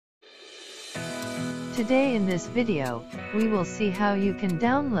Today in this video, we will see how you can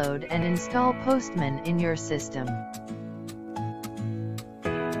download and install Postman in your system.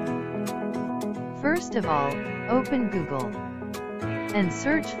 First of all, open Google and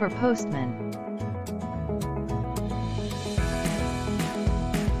search for Postman.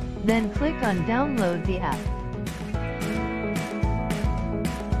 Then click on Download the app.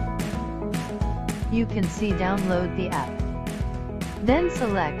 You can see Download the app. Then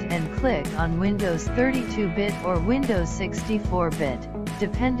select and click on Windows 32-bit or Windows 64-bit,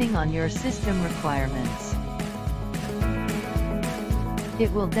 depending on your system requirements.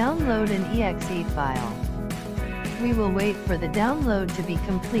 It will download an exe file. We will wait for the download to be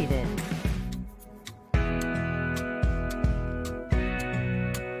completed.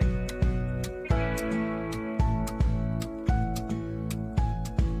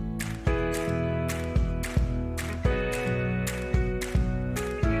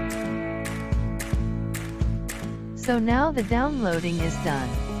 So now the downloading is done.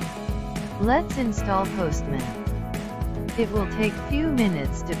 Let's install Postman. It will take few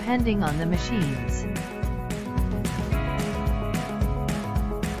minutes depending on the machines.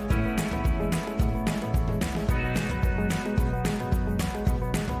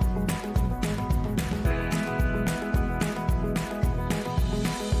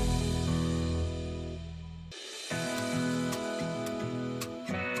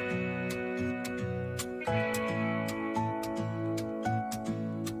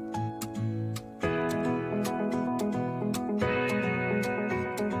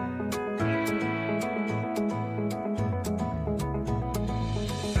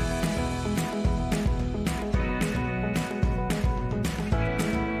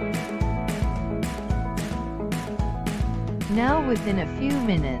 Now within a few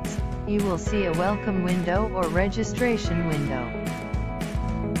minutes, you will see a welcome window or registration window.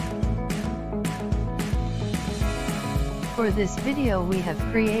 For this video we have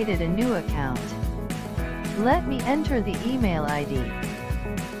created a new account. Let me enter the email ID.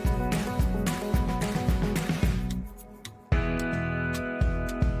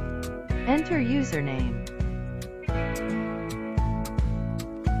 Enter username.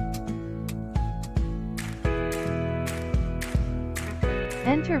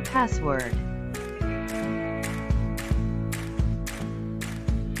 Enter password.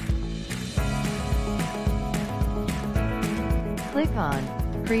 Click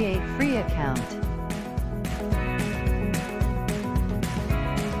on Create Free Account.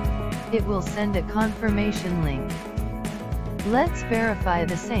 It will send a confirmation link. Let's verify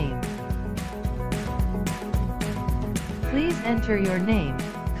the same. Please enter your name,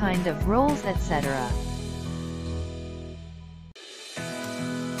 kind of roles, etc.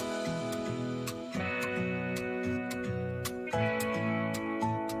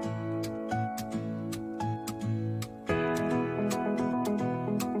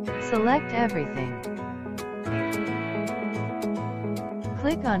 Select everything.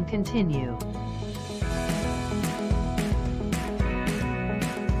 Click on Continue.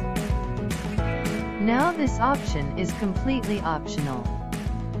 Now this option is completely optional.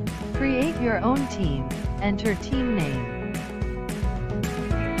 Create your own team, enter team name.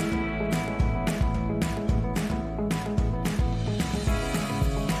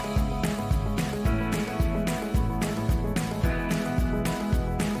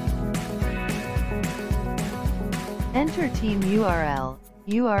 Enter team URL.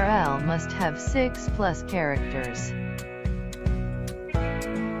 URL must have 6+ characters.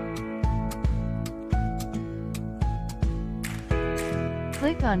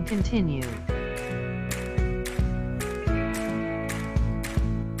 Click on Continue.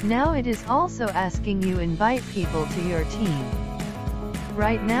 Now it is also asking you invite people to your team.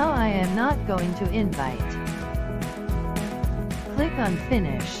 Right now I am not going to invite. Click on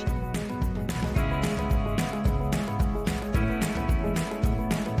Finish.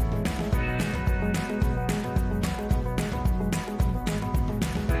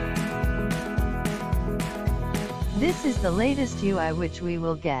 This is the latest UI which we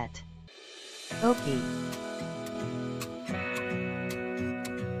will get. OK.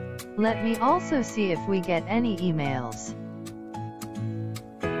 Let me also see if we get any emails.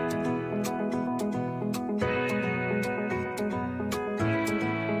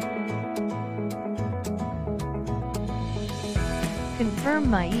 Confirm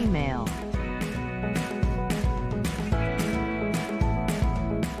my email.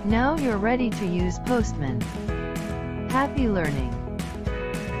 Now you're ready to use Postman. Happy learning.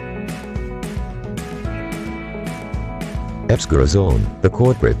 upscale zone, the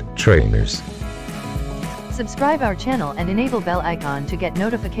corporate trainers. Subscribe our channel and enable bell icon to get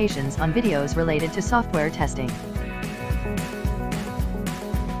notifications on videos related to software testing.